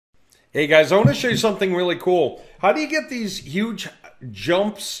Hey guys, I want to show you something really cool. How do you get these huge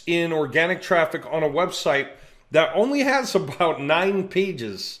jumps in organic traffic on a website that only has about 9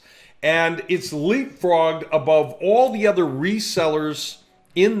 pages and it's leapfrogged above all the other resellers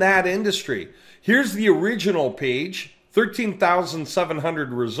in that industry? Here's the original page,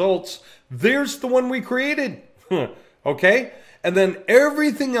 13,700 results. There's the one we created. Okay? And then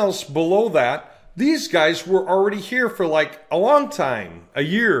everything else below that, these guys were already here for like a long time, a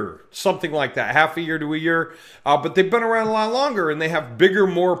year, something like that, half a year to a year. But they've been around a lot longer and they have bigger,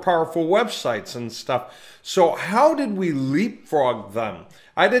 more powerful websites and stuff. So how did we leapfrog them?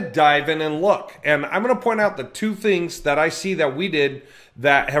 I had to dive in and look. And I'm going to point out the 2 things that I see that we did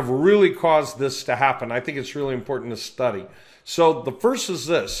that have really caused this to happen. I think it's really important to study. So the first is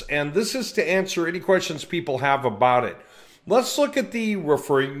this, and this is to answer any questions people have about it. Let's look at the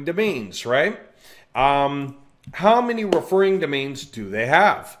referring domains, right? How many referring domains do they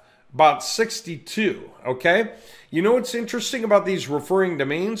have? About 62, okay? You know what's interesting about these referring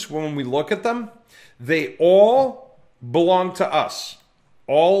domains when we look at them? They all belong to us.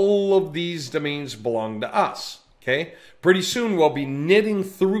 All of these domains belong to us, okay? Pretty soon we'll be knitting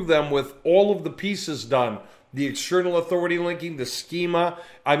through them with all of the pieces done. The external authority linking, the schema.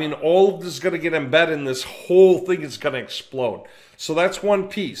 I mean, all of this is going to get embedded and this whole thing is going to explode. So that's one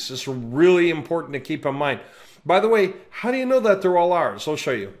piece. It's really important to keep in mind. By the way, how do you know that they're all ours? I'll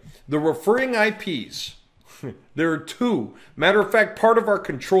show you. The referring IPs, there are 2. Matter of fact, part of our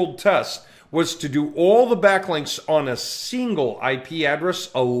controlled test was to do all the backlinks on a single IP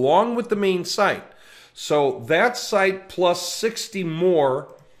address along with the main site. So that site plus 60 more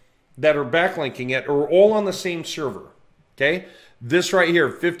that are backlinking it are all on the same server, okay? This right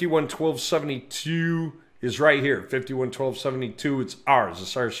here, 51.12.72 is right here. 51.12.72, it's ours,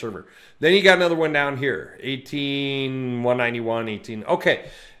 it's our server. Then you got another one down here, 18.191, 18. Okay,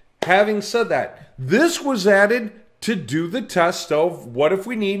 having said that, this was added to do the test of what if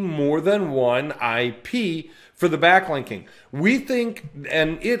we need more than one IP for the backlinking. We think,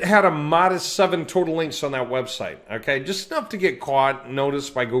 and it had a modest 7 total links on that website, okay? Just enough to get caught,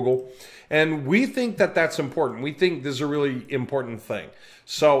 noticed by Google. And we think that that's important. We think this is a really important thing.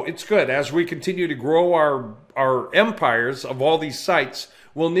 So it's good. As we continue to grow our empires of all these sites,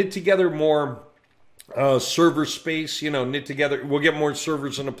 we'll knit together more server space, knit together. We'll get more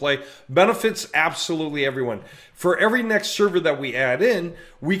servers into play. Benefits absolutely everyone. For every next server that we add in,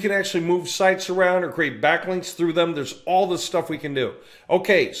 we can actually move sites around or create backlinks through them. There's all this stuff we can do.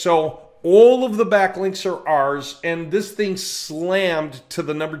 Okay, so all of the backlinks are ours, and this thing slammed to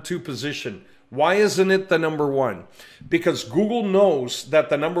the number 2 position. Why isn't it the number 1? Because Google knows that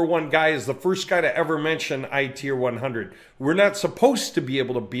the number 1 guy is the first guy to ever mention ITIer 100. We're not supposed to be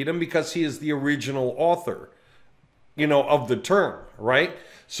able to beat him because he is the original author, of the term, right?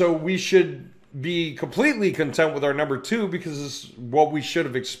 So we should be completely content with our number 2 because it's what we should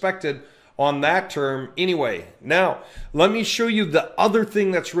have expected on that term anyway. Now, let me show you the other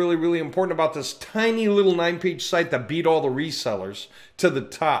thing that's really, really important about this tiny little 9-page site that beat all the resellers to the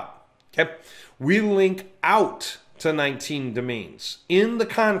top. Okay, we link out to 19 domains. In the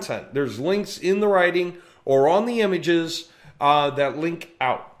content, there's links in the writing or on the images that link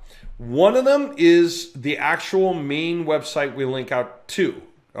out. One of them is the actual main website we link out to,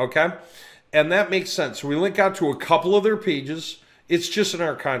 okay? And that makes sense. We link out to a couple of their pages. It's just in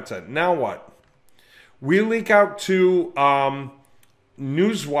our content. Now what? We link out to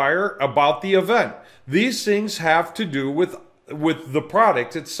Newswire about the event. These things have to do with the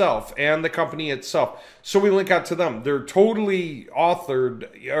product itself and the company itself. So we link out to them. They're totally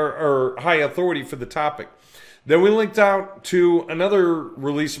authored or high authority for the topic. Then we linked out to another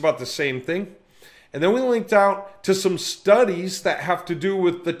release about the same thing. And then we linked out to some studies that have to do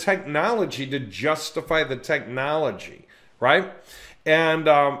with the technology to justify the technology, right? And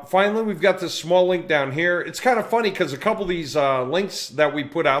finally, we've got this small link down here. It's kind of funny because a couple of these links that we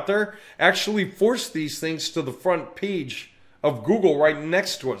put out there actually force these things to the front page of Google right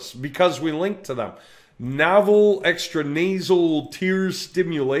next to us because we linked to them. Novel extranasal tear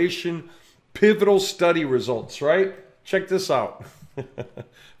stimulation, pivotal study results, right? Check this out.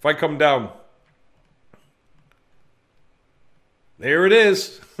 If I come down, there it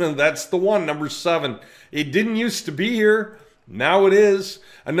is. That's the one, number 7. It didn't used to be here. Now it is.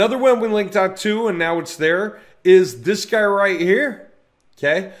 Another one we linked out to, and now it's there, is this guy right here.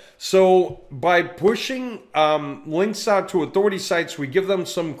 Okay, so by pushing links out to authority sites, we give them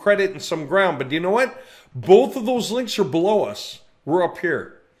some credit and some ground. But do you know what? Both of those links are below us. We're up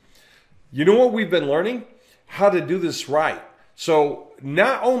here. You know what we've been learning? How to do this right. So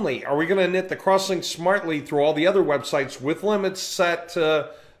not only are we going to knit the crosslinks smartly through all the other websites with limits set to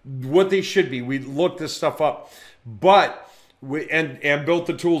what they should be. We looked this stuff up, but and built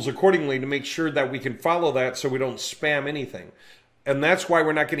the tools accordingly to make sure that we can follow that so we don't spam anything. And that's why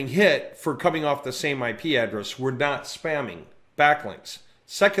we're not getting hit for coming off the same IP address. We're not spamming backlinks.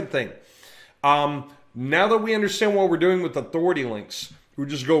 Second thing, now that we understand what we're doing with authority links, we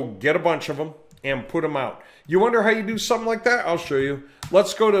just go get a bunch of them and put them out. You wonder how you do something like that? I'll show you.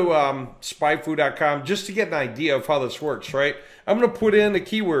 Let's go to spyfu.com just to get an idea of how this works, right? I'm going to put in a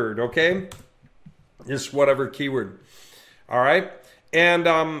keyword, okay? Just whatever keyword. All right?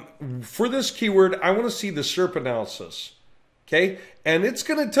 And for this keyword, I want to see the SERP analysis, okay? And it's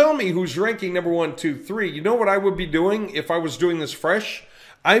going to tell me who's ranking number 1, 2, 3. You know what I would be doing if I was doing this fresh?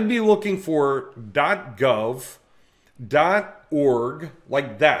 I'd be looking for .gov, .org,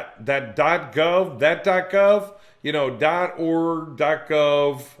 like that .gov, .gov, you know, .org,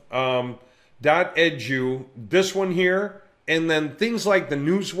 .gov, .edu, this one here, and then things like the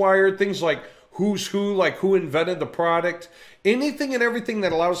Newswire, things like who's who, like who invented the product, anything and everything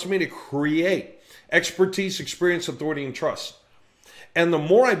that allows me to create expertise, experience, authority, and trust. And the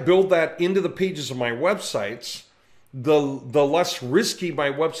more I build that into the pages of my websites, the less risky my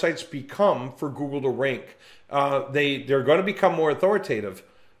websites become for Google to rank. They're going to become more authoritative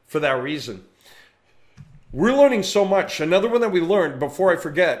for that reason. We're learning so much. Another one that we learned, before I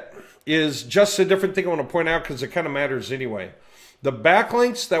forget, is just a different thing I want to point out because it kind of matters anyway. The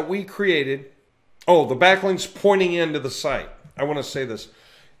backlinks that we created, the backlinks pointing into the site. I want to say this.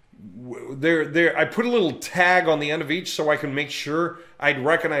 I put a little tag on the end of each so I can make sure I'd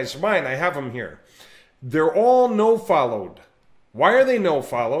recognize mine. I have them here. They're all no-followed. Why are they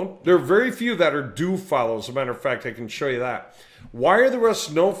no-followed? There are very few that are do-follow. As a matter of fact, I can show you that. Why are the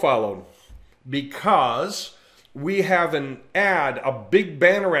rest no-followed? Because we have an ad, a big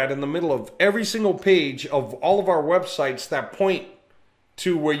banner ad in the middle of every single page of all of our websites that point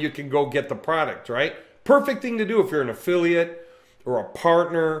to where you can go get the product, right? Perfect thing to do if you're an affiliate or a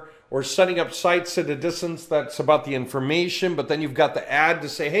partner or setting up sites at a distance that's about the information, but then you've got the ad to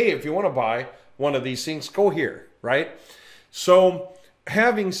say, hey, if you want to buy one of these things, go here, right? So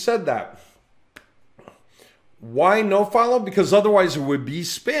having said that, why no follow? Because otherwise it would be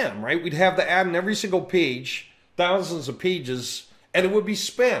spam, right? We'd have the ad in every single page, thousands of pages, and it would be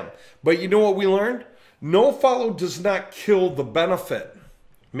spam. But you know what we learned? No follow does not kill the benefit.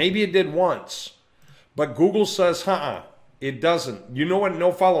 Maybe it did once, but Google says, it doesn't. You know what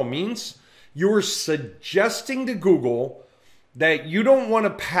no follow means? You're suggesting to Google that you don't want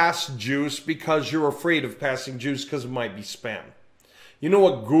to pass juice because you're afraid of passing juice because it might be spam. You know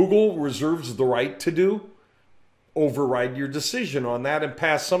what Google reserves the right to do? Override your decision on that and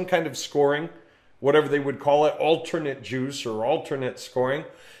pass some kind of scoring, whatever they would call it, alternate juice or alternate scoring,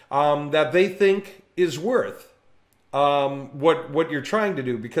 that they think is worth what you're trying to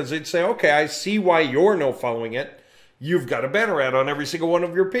do. Because they'd say, okay, I see why you're no following it. You've got a banner ad on every single one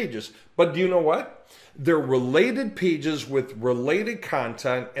of your pages. But do you know what? They're related pages with related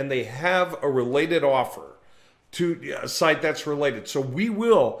content, and they have a related offer to a site that's related. So we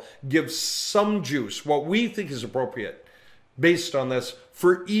will give some juice, what we think is appropriate, based on this,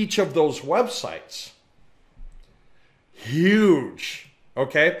 for each of those websites. Huge.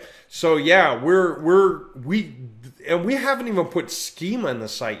 Okay? So yeah, we haven't even put schema in the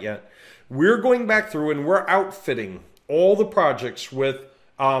site yet. We're going back through and we're outfitting all the projects with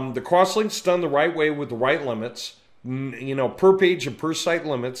the crosslinks done the right way with the right limits, you know, per page and per site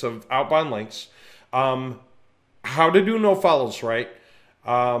limits of outbound links, how to do no follows right,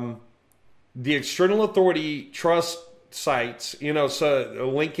 the external authority trust sites, you know, so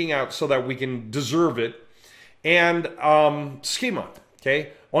linking out so that we can deserve it, and schema,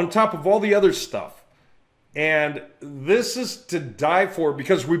 okay, on top of all the other stuff. And this is to die for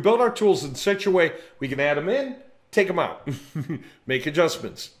because we build our tools in such a way we can add them in, take them out, make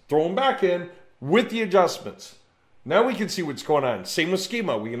adjustments, throw them back in with the adjustments. Now we can see what's going on. Same with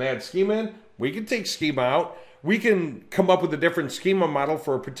schema. We can add schema in, we can take schema out, we can come up with a different schema model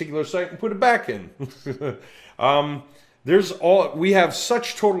for a particular site and put it back in. We have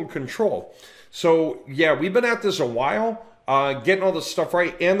such total control. So yeah, we've been at this a while. Getting all this stuff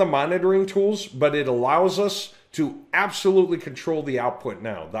right and the monitoring tools, but it allows us to absolutely control the output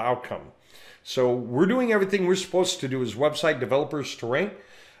now, the outcome. So we're doing everything we're supposed to do as website developers to rank.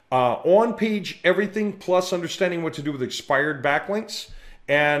 On page everything, plus understanding what to do with expired backlinks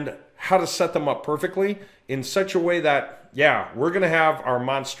and how to set them up perfectly in such a way that, yeah, we're going to have our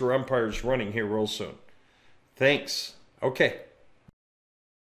monster empires running here real soon. Thanks. Okay.